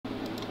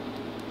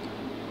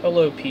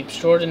Hello peeps,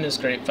 Jordan is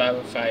Great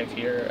 505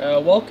 here.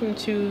 Welcome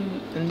to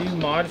the new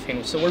mod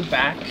thing. So we're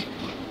back,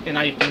 and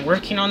I've been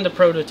working on the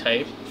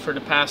prototype for the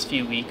past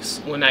few weeks.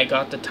 When I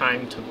got the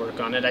time to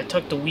work on it, I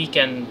took the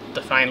weekend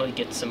to finally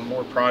get some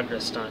more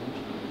progress done.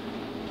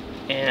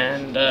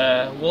 And,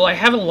 well, I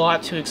have a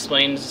lot to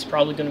explain. This is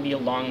probably going to be a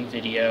long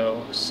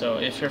video, so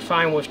if you're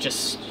fine with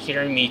just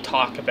hearing me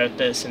talk about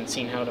this and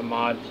seeing how the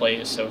mod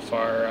plays so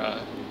far,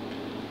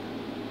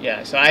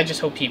 yeah, so I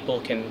just hope people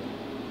can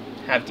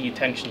have the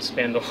attention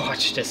span to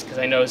watch this, because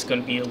I know it's going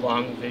to be a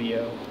long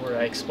video where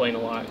I explain a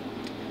lot.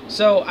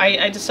 So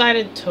I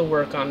decided to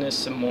work on this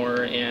some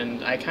more,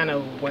 and I kind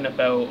of went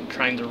about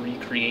trying to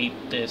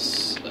recreate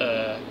this,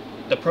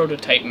 the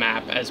prototype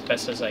map as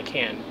best as I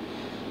can.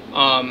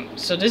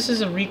 So this is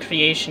a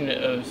recreation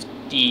of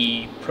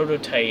the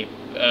prototype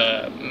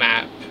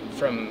map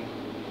from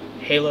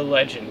Halo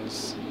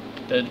Legends,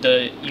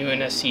 the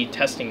UNSC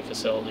testing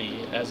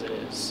facility as it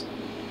is.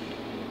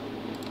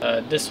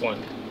 This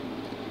one.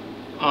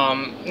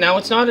 Now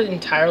it's not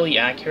entirely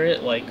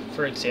accurate. Like,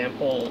 for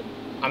example,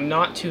 I'm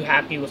not too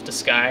happy with the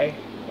sky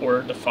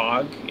or the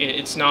fog.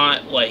 It's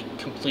not, like,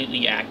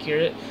 completely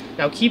accurate.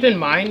 Now keep in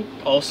mind,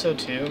 also,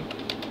 too,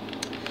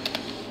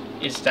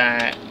 is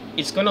that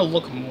it's gonna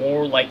look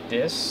more like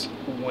this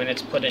when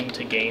it's put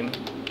into game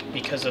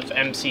because of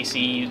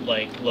MCC,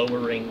 like,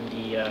 lowering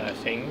the,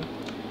 thing.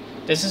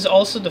 This is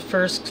also the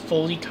first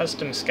fully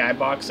custom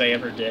skybox I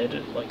ever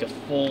did, like a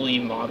fully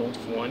modeled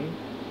one.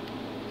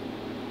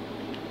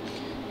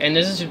 And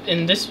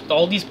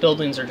all these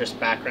buildings are just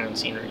background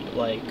scenery.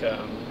 Like,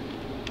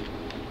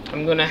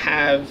 I'm gonna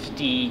have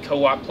the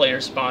co-op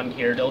players spawn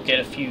here. They'll get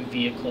a few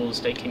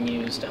vehicles they can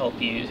use to help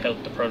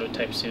the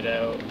prototype suit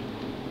out.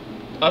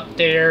 Up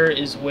there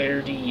is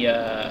where the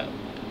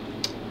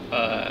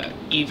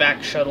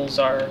evac shuttles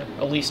are,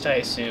 at least I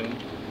assume.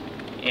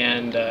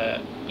 And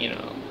you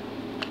know,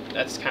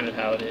 that's kind of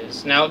how it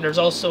is. Now, there's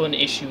also an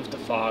issue with the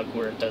fog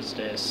where it does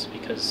this,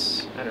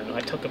 because, I don't know,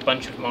 I took a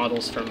bunch of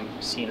models from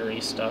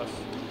scenery stuff.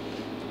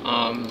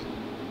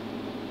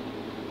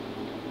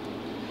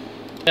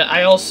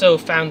 I also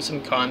found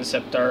some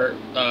concept art.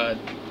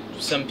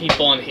 Some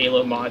people on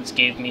Halo mods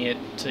gave me it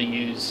to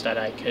use that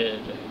I could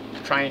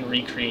try and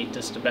recreate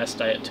this the best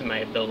to my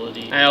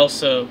ability. I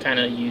also kind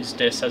of used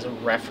this as a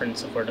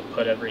reference of where to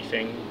put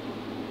everything.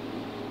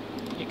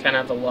 You kind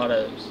of have a lot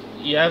of...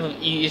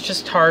 it's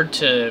just hard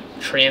to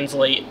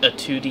translate a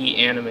 2D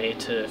anime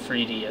to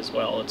 3D as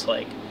well. It's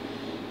like...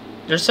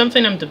 There's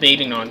something I'm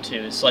debating on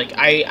too. It's like,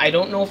 I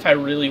don't know if I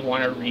really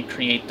want to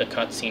recreate the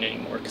cutscene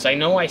anymore, because I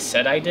know I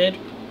said I did,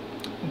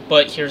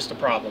 but here's the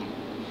problem.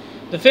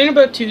 The thing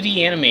about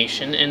 2D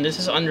animation, and this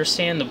is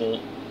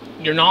understandable,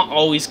 you're not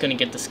always going to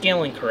get the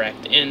scaling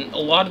correct, and a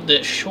lot of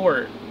the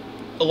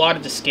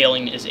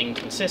scaling is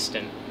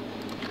inconsistent.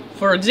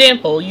 For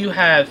example, you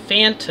have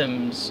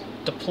phantoms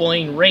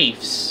deploying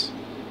Wraiths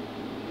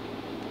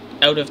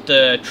out of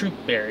the troop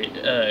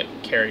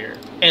carrier.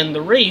 And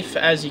the Wraith,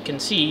 as you can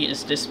see,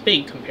 is this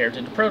big compared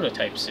to the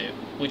prototype suit,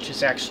 which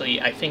is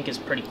actually, I think, is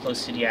pretty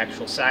close to the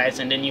actual size.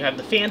 And then you have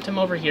the Phantom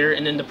over here,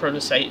 and then the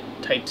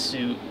prototype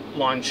suit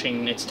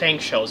launching its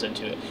tank shells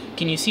into it.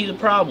 Can you see the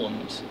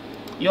problems?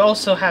 You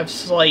also have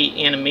slight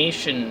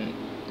animation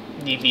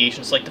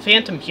deviations. Like, the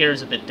Phantom here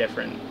is a bit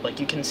different. Like,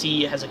 you can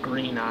see it has a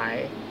green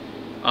eye.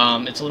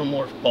 It's a little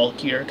more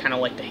bulkier, kind of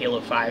like the Halo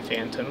 5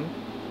 Phantom.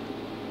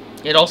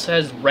 It also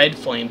has red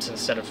flames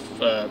instead of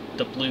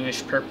the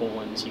bluish purple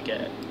ones you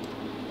get.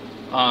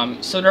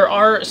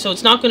 So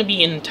it's not going to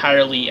be an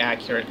entirely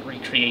accurate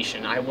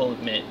recreation, I will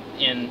admit.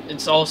 And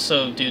it's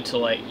also due to,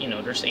 like, you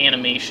know, there's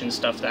animation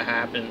stuff that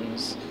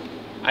happens.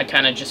 I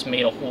kind of just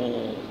made a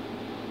whole...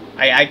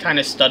 I kind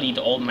of studied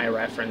all my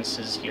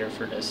references here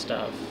for this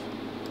stuff.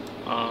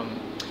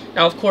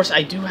 Now, of course,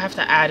 I do have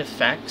to add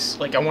effects.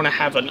 Like, I want to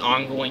have an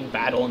ongoing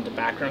battle in the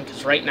background,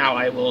 because right now,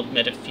 I will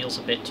admit, it feels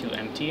a bit too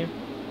empty.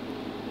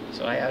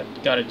 So I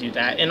have got to do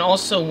that. And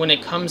also, when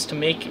it comes to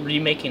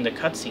remaking the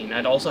cutscene,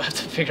 I'd also have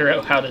to figure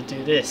out how to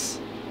do this.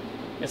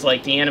 It's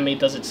like the anime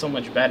does it so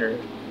much better.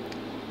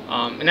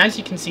 And as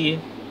you can see,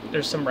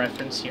 there's some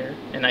reference here,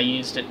 and I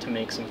used it to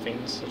make some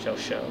things, which I'll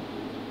show.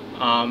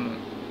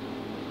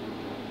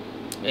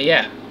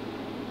 Yeah.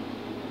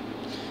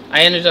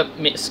 I ended up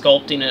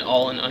sculpting it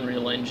all in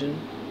Unreal Engine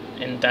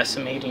and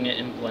decimating it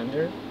in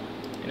Blender.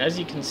 And as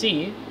you can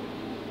see,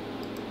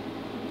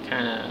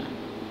 kind of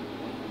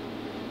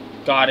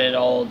got it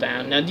all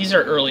down. Now, these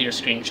are earlier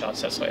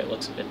screenshots, that's why it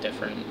looks a bit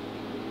different.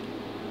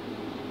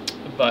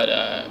 But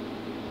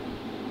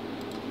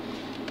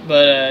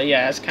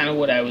yeah, that's kind of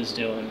what I was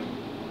doing.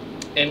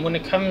 And when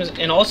it comes,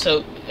 and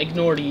also,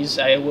 ignore these,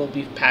 I will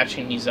be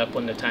patching these up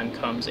when the time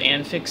comes,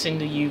 and fixing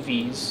the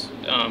UVs.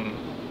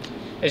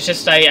 It's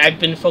just, I've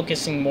been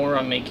focusing more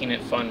on making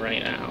it fun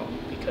right now,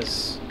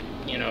 because,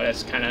 you know,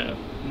 that's kind of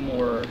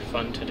more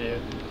fun to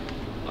do.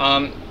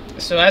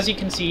 So as you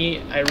can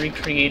see, I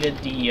recreated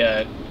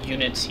the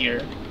units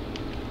here.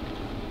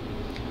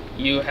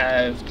 You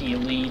have the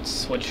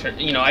elites, which are,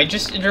 you know,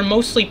 they're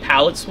mostly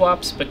palette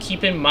swaps, but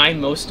keep in mind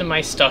most of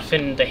my stuff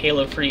in the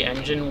Halo 3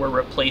 engine were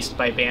replaced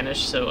by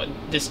Banished, so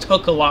this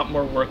took a lot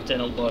more work than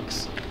it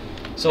looks.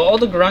 So all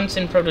the grunts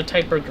in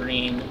Prototype are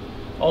green,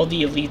 all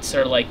the elites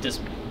are like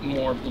this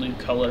more blue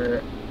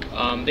color.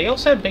 They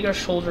also have bigger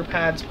shoulder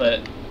pads,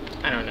 but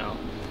I don't know.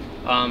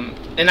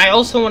 And I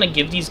also want to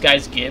give these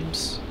guys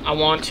gibs. I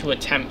want to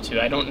attempt to.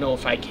 I don't know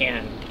if I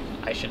can,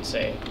 I should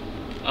say.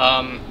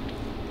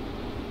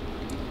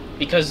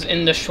 Because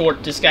in the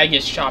short, this guy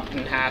gets chopped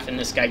in half, and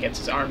this guy gets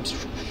his arms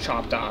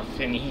chopped off,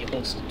 and he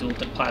holds the dual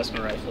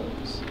plasma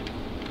rifles.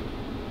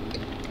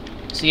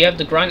 So you have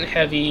the grunt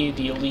heavy,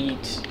 the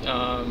elite,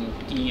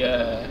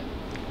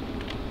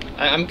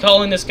 I'm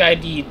calling this guy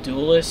the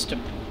duelist,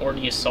 or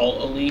the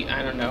assault elite,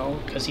 I don't know,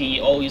 because he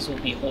always will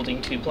be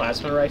holding 2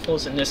 plasma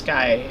rifles, and this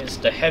guy is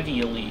the heavy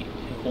elite,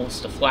 who holds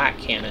the flat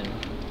cannon,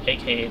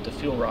 aka the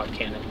fuel rod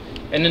cannon.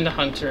 And then the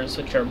hunters,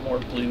 which are more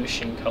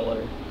bluish in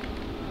color.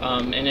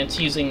 And it's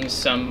using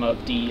some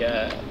of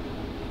the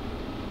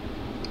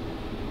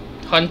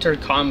Hunter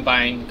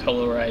Combine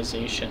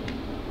colorization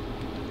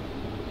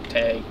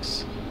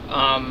tags.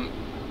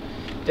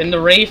 Then the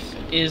Wraith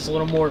is a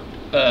little more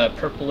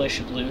purplish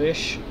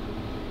bluish,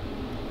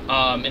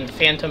 and the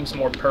Phantom's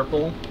more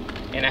purple,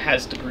 and it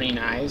has the green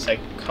eyes. I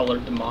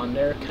colored them on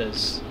there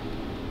because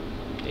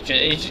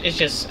it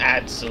just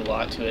adds a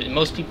lot to it, and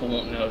most people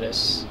won't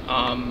notice.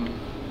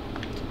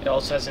 It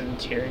also has an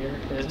interior.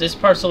 This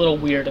part's a little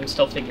weird, I'm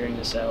still figuring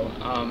this out.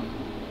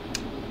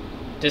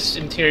 This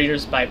interior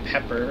is by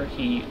Pepper,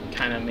 he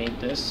kind of made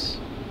this.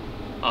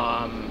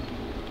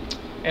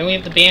 And we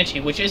have the Banshee,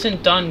 which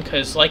isn't done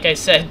because, like I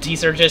said,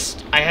 these are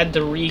just, I had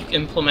to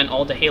re-implement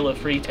all the Halo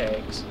 3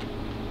 tags.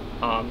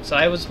 So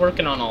I was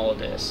working on all of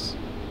this.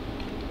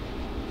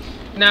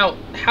 Now,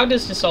 how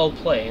does this all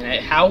play?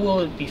 And how will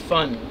it be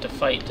fun to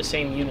fight the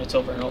same units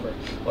over and over?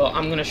 Well,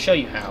 I'm going to show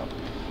you how.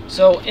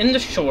 So, in the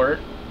short,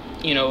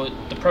 you know,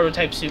 the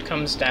prototype suit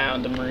comes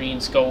down, the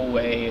Marines go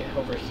away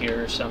over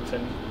here or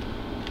something.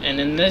 And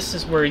then this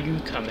is where you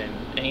come in,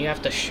 and you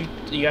have to shoot,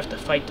 you have to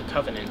fight the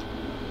Covenant.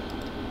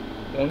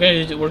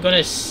 We're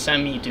gonna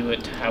semi-do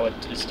it to how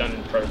it is done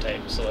in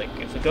prototype. So, like,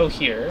 if we go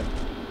here,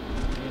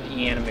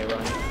 the anime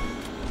run.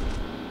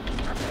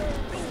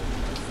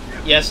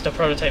 Yes, the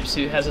prototype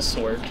suit has a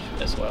sword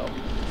as well.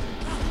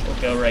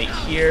 We'll go right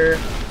here,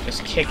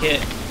 just kick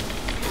it.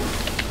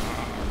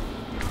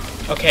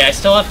 Okay, I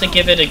still have to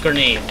give it a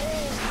grenade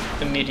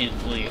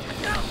immediately.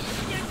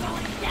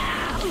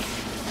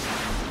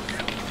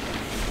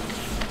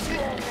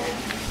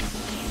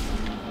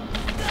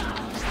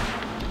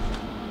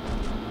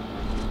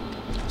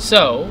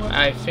 So,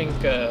 I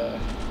think, so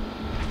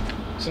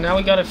now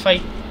we gotta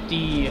fight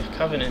the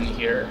Covenant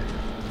here.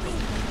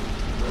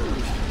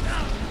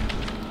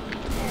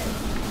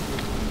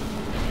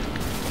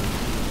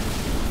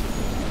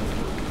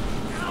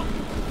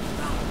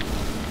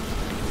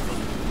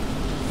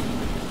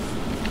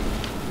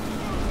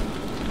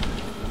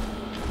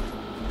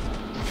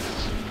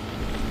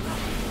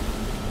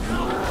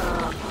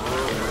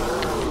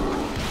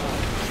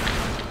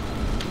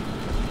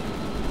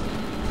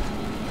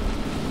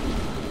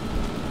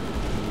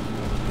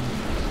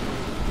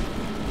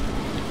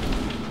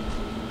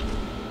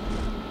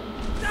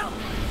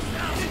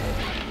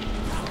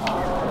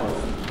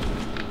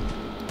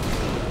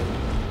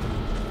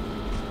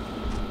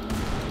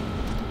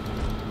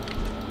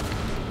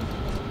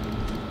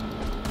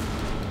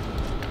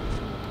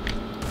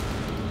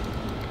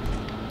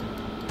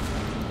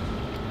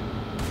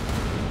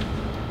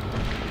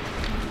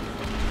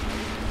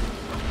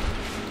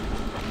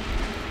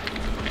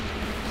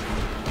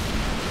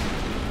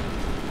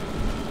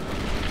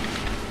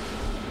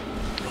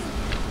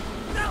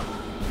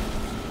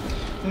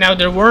 Now,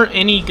 there weren't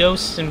any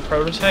ghosts in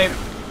Prototype,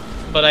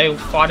 but I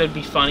thought it'd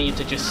be funny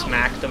to just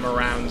smack them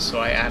around, so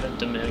I added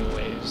them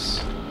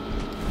anyways.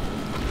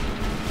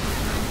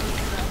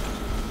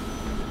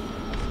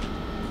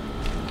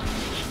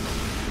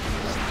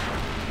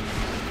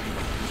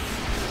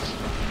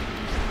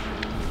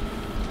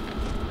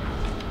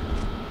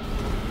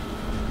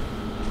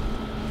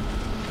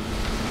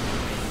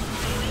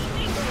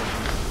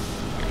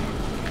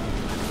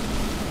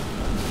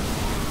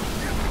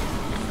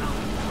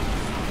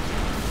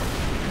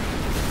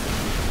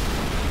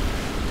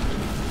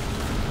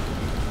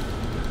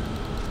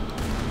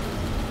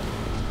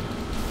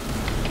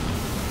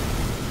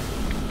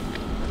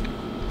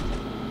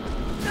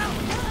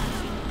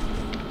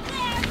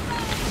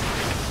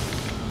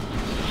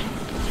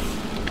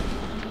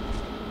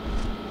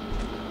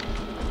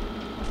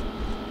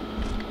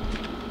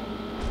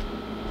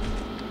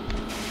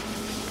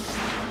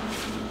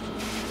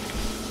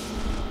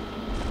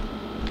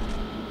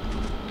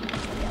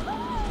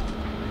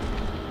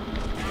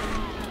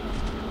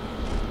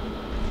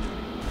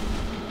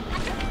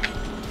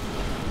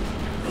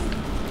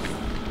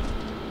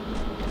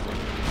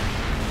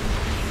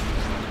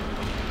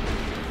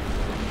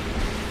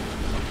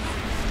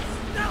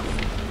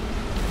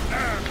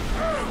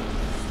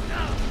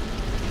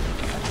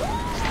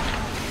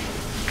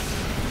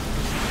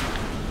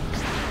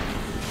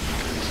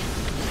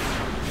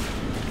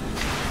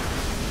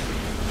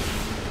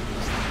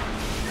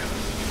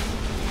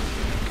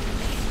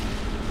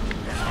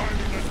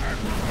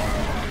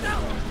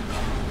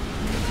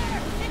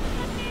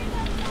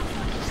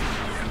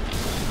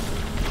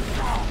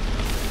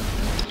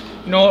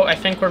 No, I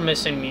think we're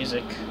missing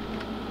music.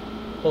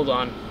 Hold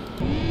on.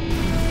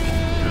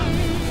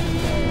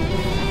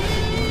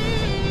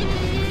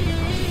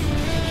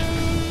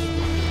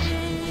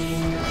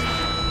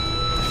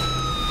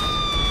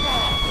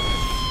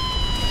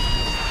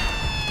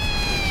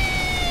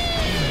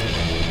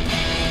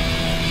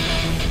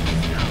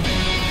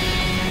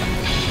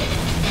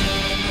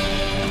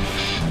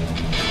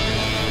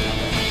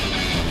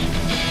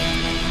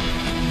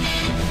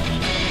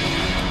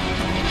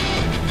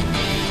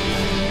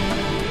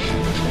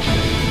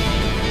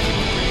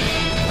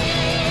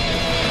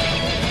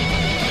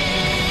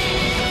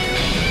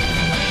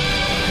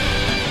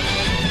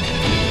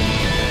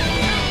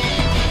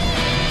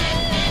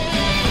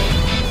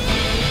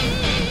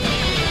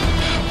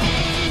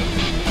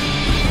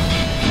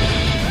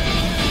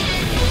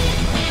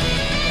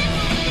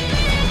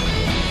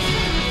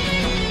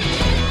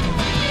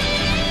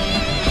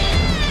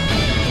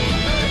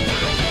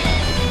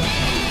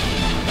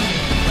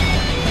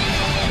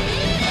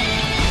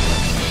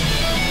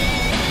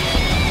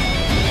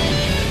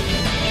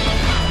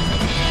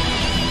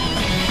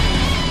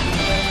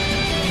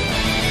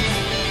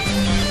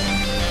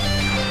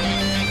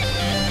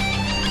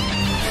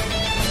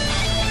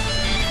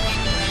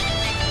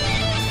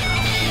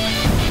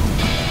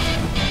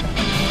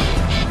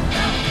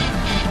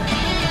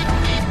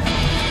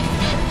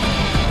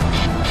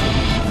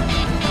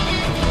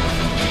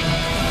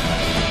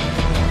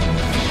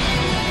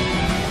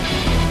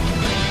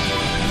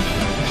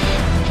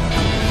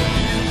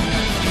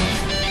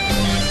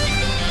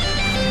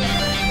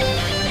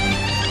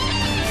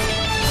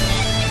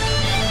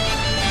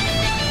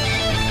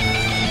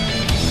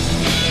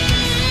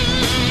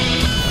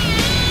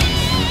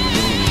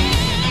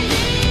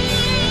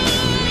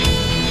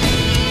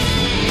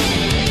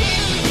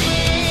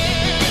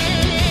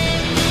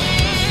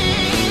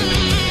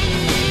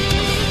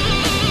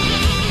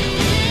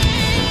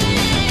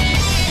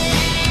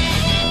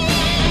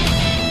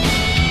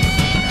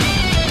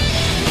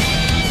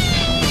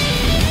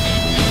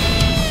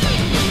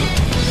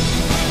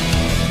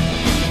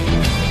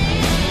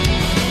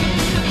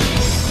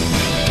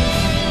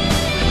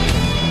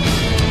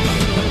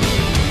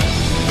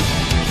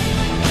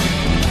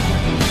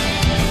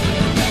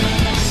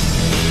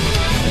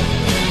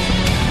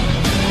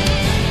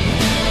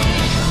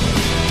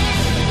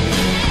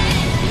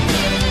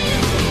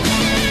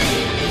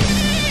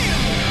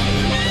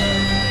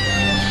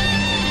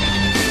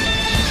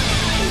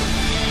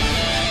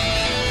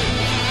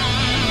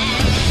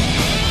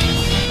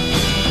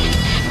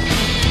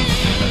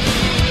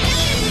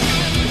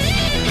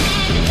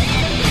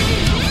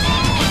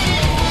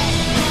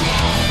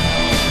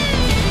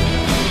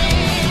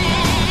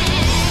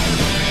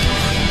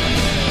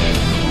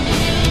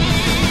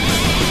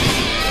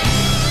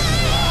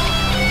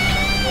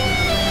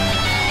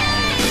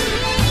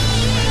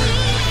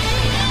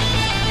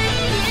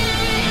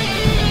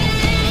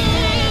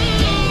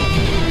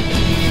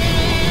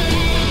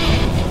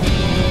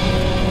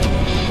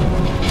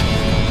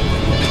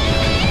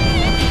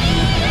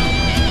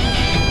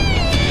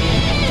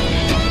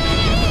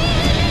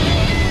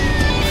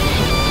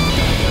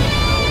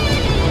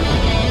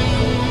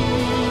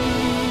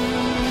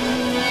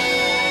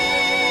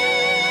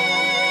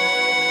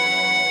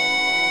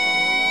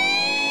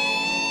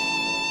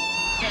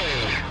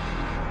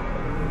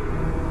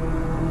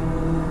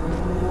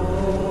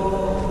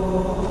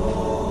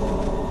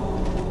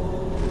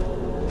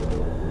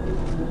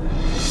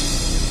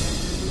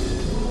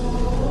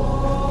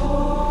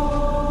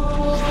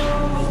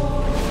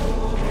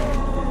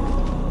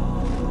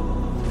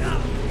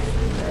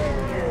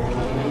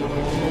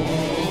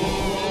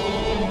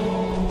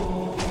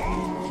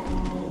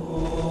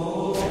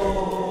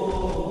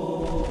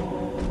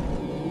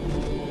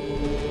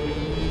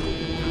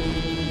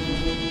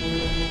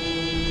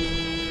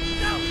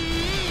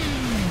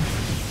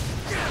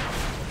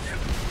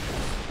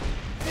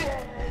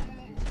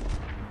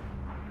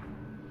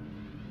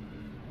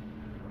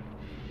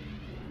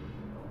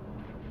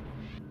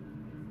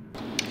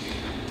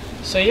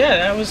 So yeah,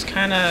 that was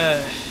kind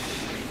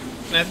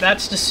of...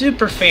 That's the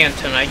Super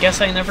Phantom. I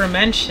guess I never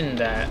mentioned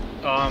that.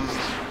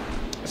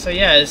 So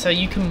yeah, so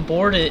you can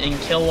board it and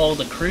kill all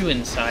the crew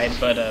inside,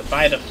 but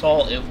by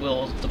default it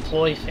will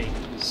deploy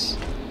things.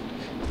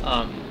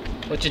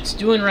 Which it's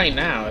doing right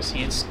now. See,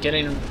 it's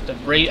getting the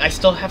rate. I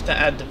still have to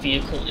add the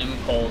vehicle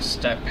impulse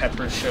that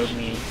Pepper showed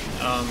me.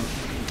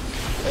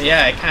 But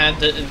yeah, it kind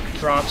of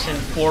drops in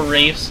 4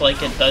 wraiths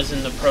like it does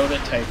in the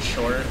prototype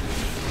short.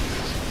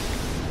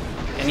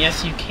 And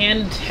yes, you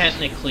can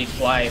technically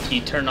fly if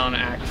you turn on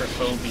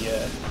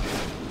acrophobia.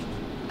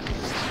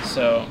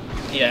 So,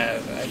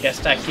 yeah, I guess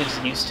that gives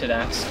use to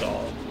that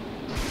stall.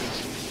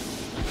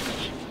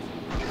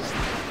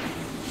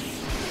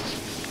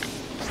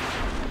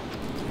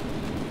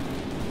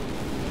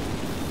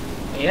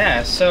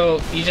 Yeah,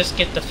 so you just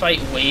get to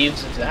fight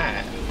waves of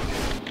that.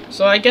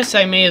 So I guess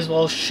I may as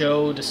well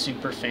show the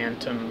Super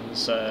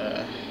Phantom's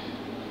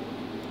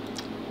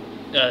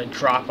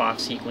drop-off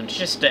sequence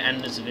just to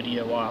end this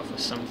video off with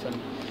something.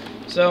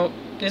 So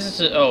this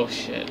is oh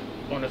shit.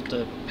 one of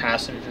the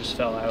passengers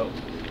fell out.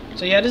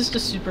 So yeah, it is the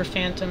Super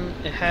Phantom.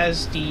 It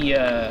has the,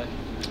 here,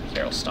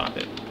 I'll stop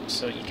it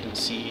so you can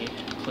see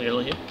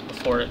clearly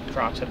before it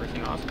drops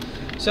everything off.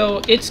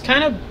 So it's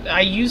kind of,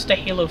 I used the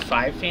Halo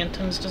 5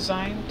 Phantom's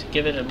design to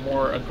give it a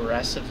more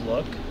aggressive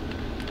look.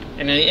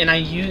 And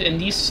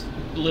these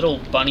little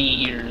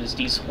bunny ears,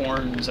 these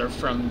horns, are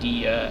from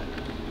the,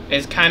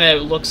 it kind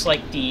of looks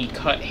like the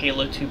cut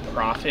Halo 2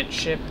 Prophet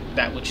ship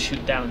that would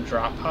shoot down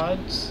drop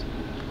pods.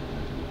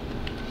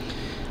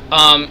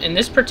 And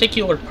this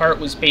particular part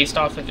was based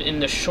off of, in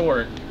the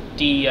short,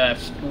 the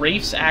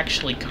wraiths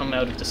actually come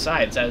out of the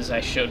sides, as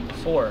I showed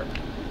before.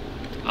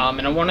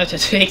 And I wanted to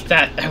take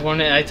that,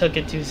 I took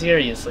it too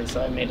seriously,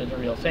 so I made it a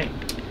real thing.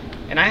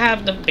 And I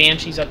have the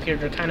Banshees up here,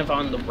 they're kind of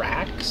on the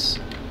racks,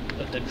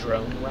 the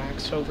drone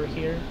racks over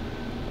here.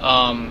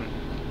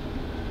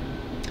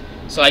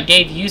 So I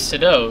gave use to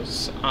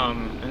those,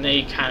 and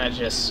they kind of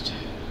just,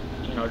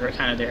 you know, they're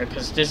kind of there,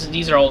 because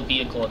these are all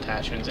vehicle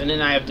attachments. And then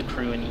I have the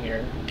crew in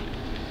here.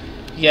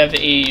 You have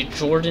a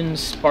Jordan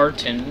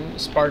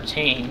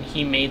Spartan,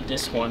 he made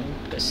this one,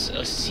 this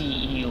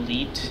CE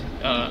Elite,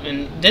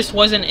 and this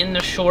wasn't in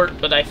the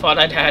short, but I thought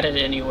I'd add it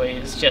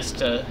anyways, just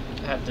to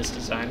have this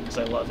design, because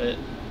I love it.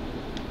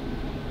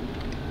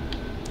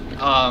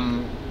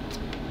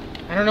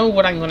 I don't know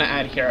what I'm going to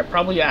add here. I'd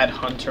probably add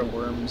hunter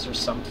worms or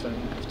something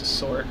of the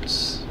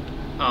sorts,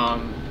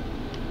 and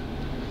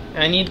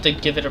I need to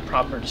give it a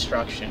proper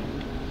destruction.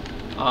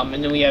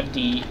 And then we have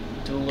the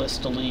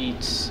duelist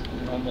elites,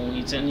 normal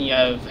elites, and you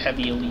have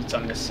heavy elites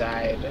on the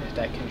side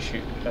that can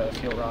shoot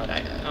fuel rod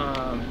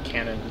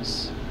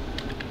cannons.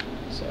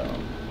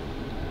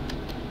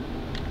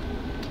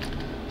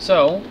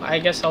 So I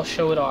guess I'll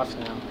show it off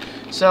now.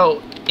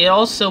 So it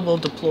also will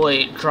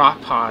deploy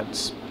drop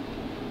pods.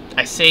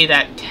 I say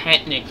that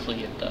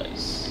technically it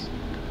does.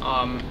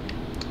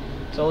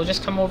 So we'll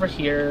just come over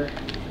here.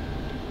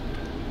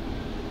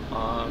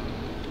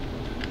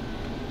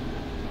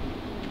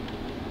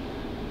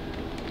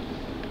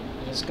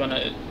 Just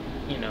gonna,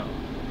 you know,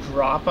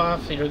 drop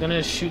off. You're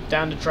gonna shoot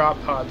down the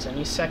drop pods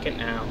any second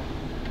now.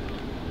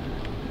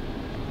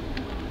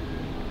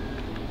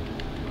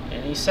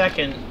 Any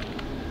second.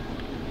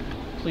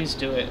 Please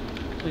do it.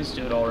 Please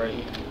do it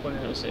already. When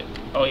is it?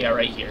 Oh yeah,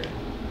 right here.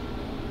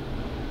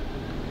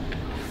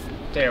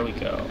 There we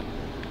go.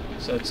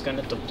 So it's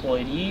gonna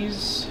deploy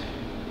these.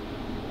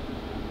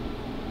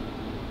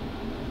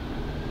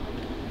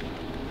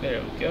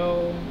 There we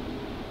go.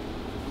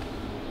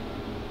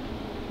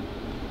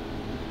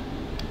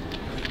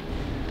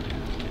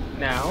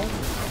 Now,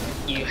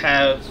 you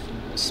have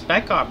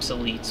Spec Ops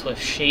elites with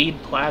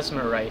shade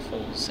plasma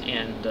rifles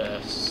and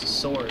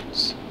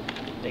swords.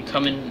 They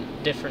come in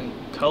different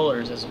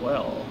colors as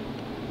well.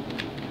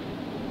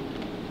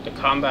 The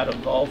combat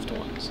evolved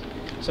ones.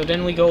 So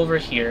then we go over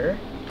here,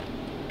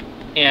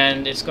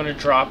 and it's going to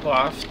drop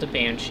off the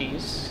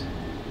Banshees.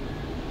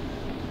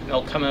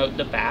 They'll come out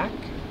the back,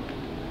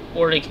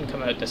 or they can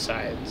come out the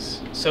sides.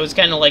 So it's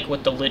kind of like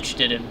what the Lich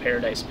did in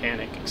Paradise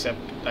Panic, except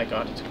I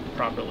got it to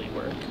properly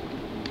work.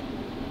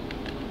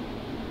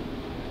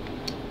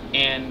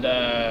 And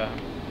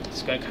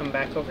it's going to come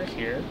back over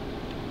here.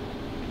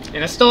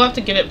 And I still have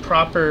to give it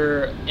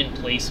proper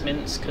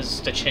emplacements,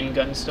 because the chin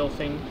gun still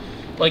thing.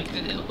 Like,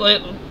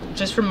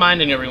 just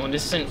reminding everyone,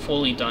 this isn't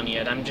fully done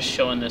yet. I'm just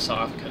showing this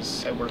off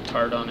because I worked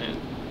hard on it.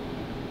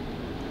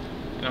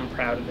 And I'm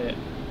proud of it.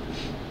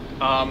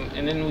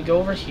 And then we go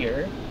over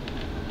here.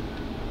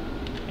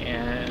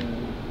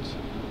 And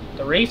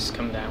the wraiths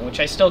come down, which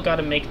I still got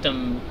to make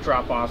them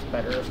drop off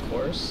better, of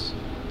course.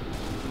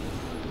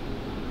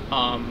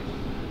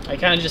 I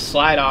kind of just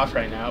slide off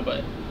right now,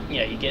 but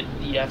yeah,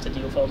 you have to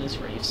deal with all these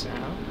wraiths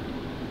now.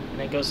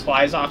 And it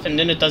flies off, and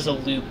then it does a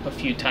loop a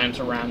few times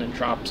around and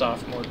drops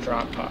off more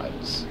drop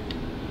pods.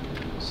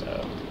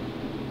 So,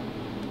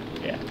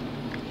 yeah.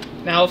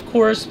 Now, of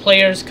course,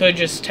 players could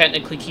just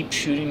technically keep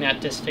shooting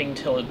at this thing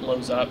till it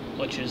blows up,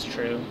 which is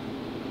true.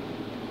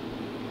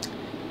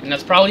 And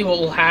that's probably what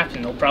will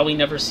happen. They'll probably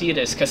never see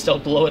this, because they'll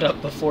blow it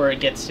up before it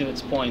gets to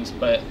its points,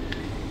 but,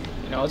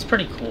 you know, it's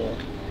pretty cool.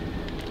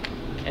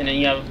 And then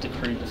you have the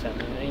crew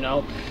defending it, you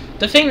know.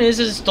 The thing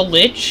is the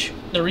Lich,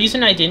 the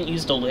reason I didn't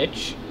use the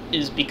Lich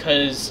is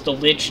because the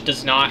Lich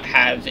does not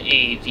have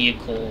a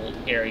vehicle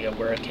area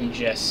where it can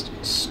just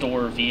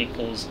store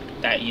vehicles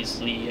that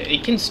easily.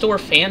 It can store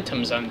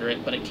phantoms under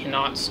it, but it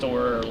cannot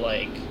store,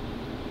 like...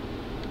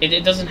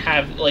 It doesn't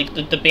have, like,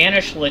 the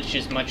Banished Lich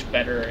is much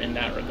better in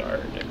that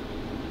regard.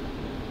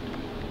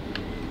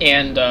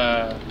 And,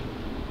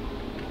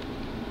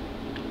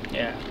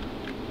 yeah.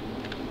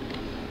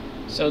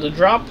 So the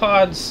drop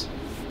pods,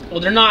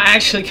 well, they're not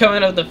actually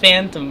coming out of the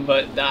Phantom,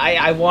 but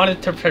I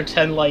wanted to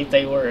pretend like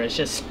they were. It's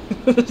just,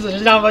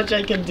 there's not much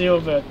I can do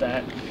about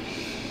that.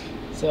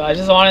 So I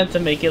just wanted to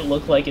make it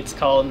look like it's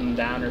calling them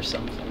down or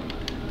something.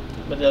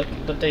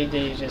 But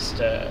they just,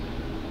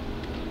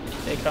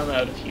 they come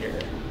out of here.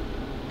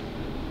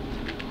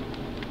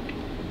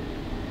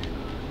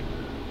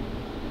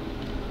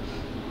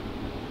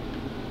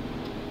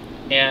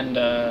 And,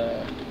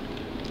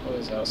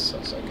 what else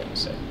was I gonna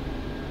say?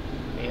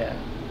 yeah.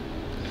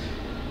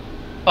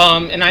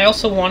 And I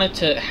also wanted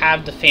to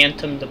have the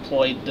Phantom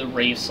deploy the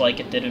Wraiths like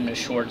it did in the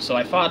short, so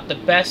I thought the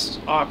best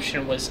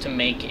option was to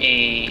make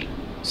a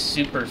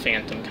Super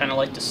Phantom, kind of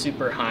like the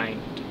Super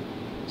Hind.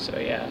 So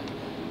yeah.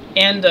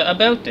 And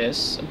about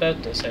this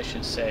I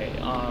should say,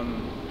 I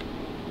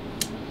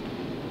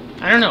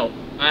don't know,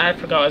 I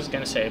forgot what I was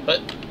gonna say,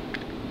 but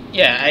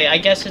yeah, I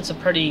guess it's a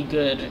pretty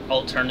good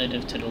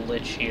alternative to the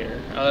Lich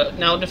here.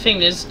 Now the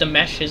thing is, the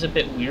mesh is a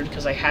bit weird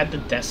because I had to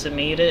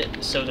decimate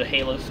it so the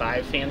Halo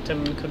 5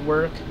 Phantom could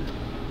work.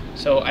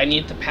 So I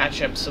need to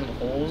patch up some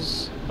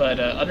holes,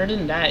 but other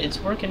than that, it's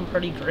working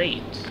pretty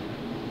great.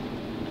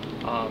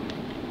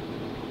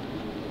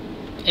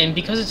 And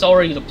because it's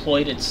already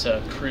deployed its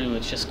crew,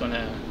 it's just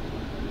gonna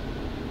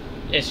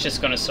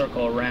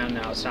circle around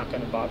now. It's not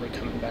gonna bother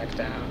coming back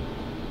down.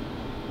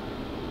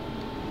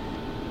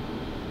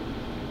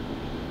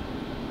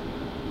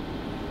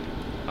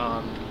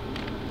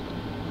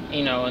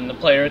 You know, and the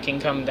player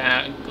can come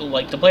down,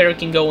 like, the player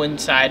can go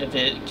inside of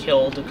it,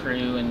 kill the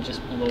crew, and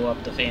just blow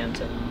up the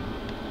Phantom.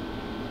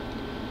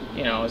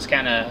 You know, it's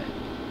kinda,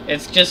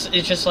 it's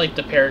just like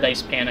the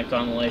Paradise Panic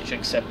on Lich,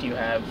 except you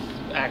have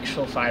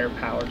actual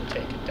firepower to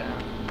take it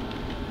down.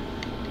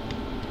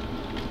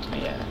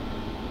 Yeah.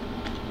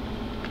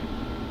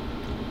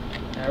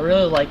 I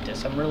really like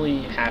this. I'm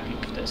really happy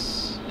with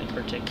this in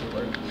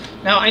particular.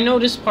 Now, I know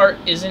this part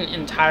isn't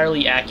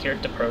entirely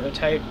accurate to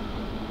prototype,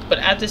 but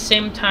at the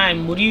same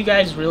time, would you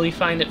guys really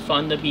find it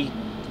fun to be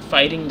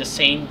fighting the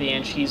same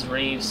Banshees,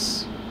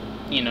 Wraiths,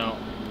 you know,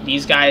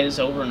 these guys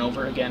over and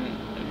over again?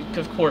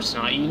 Of course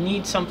not. You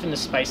need something to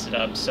spice it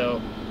up,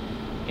 so,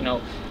 you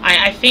know,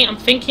 I'm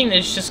thinking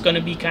it's just going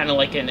to be kind of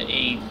like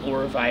a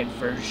glorified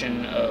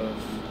version of,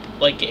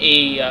 like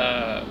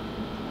it's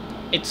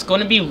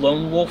going to be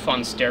Lone Wolf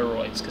on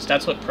steroids, because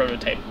that's what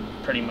prototype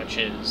pretty much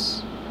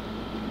is.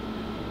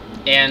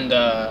 And,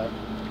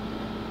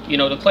 you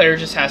know, the player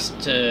just has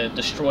to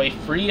destroy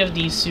 3 of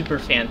these Super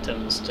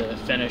Phantoms to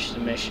finish the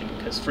mission,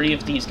 because 3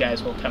 of these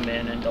guys will come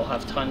in and they'll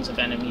have tons of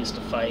enemies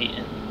to fight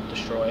and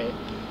destroy.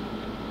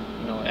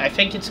 You know, I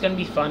think it's going to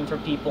be fun for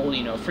people,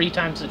 you know, 3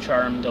 times the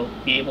charm. They'll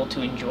be able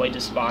to enjoy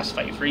this boss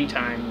fight 3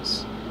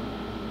 times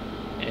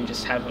and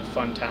just have a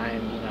fun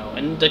time, you know.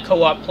 And the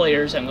co-op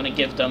players, I'm going to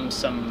give them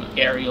some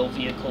aerial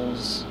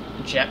vehicles,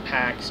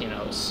 jetpacks, you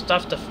know,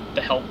 stuff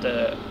to help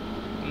the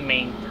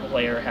main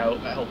player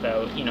help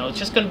out. You know, it's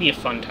just going to be a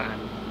fun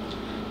time.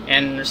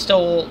 And there's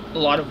still a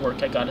lot of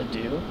work I got to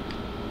do.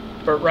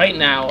 But right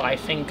now, I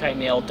think I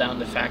nailed down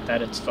the fact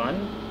that it's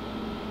fun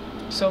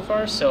so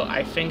far, so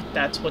I think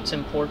that's what's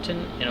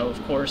important. You know,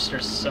 of course,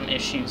 there's some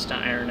issues to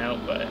iron out,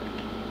 but,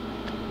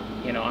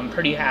 you know, I'm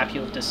pretty happy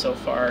with this so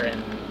far,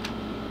 and,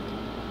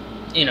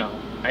 you know,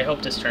 I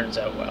hope this turns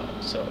out well.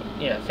 So,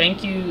 yeah,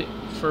 thank you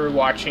for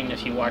watching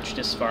if you watched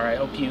this far. I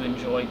hope you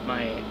enjoyed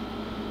my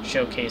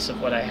showcase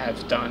of what I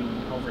have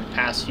done over the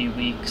past few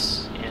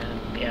weeks,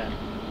 and, yeah.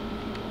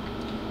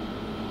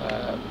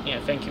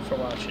 Yeah, thank you for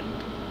watching.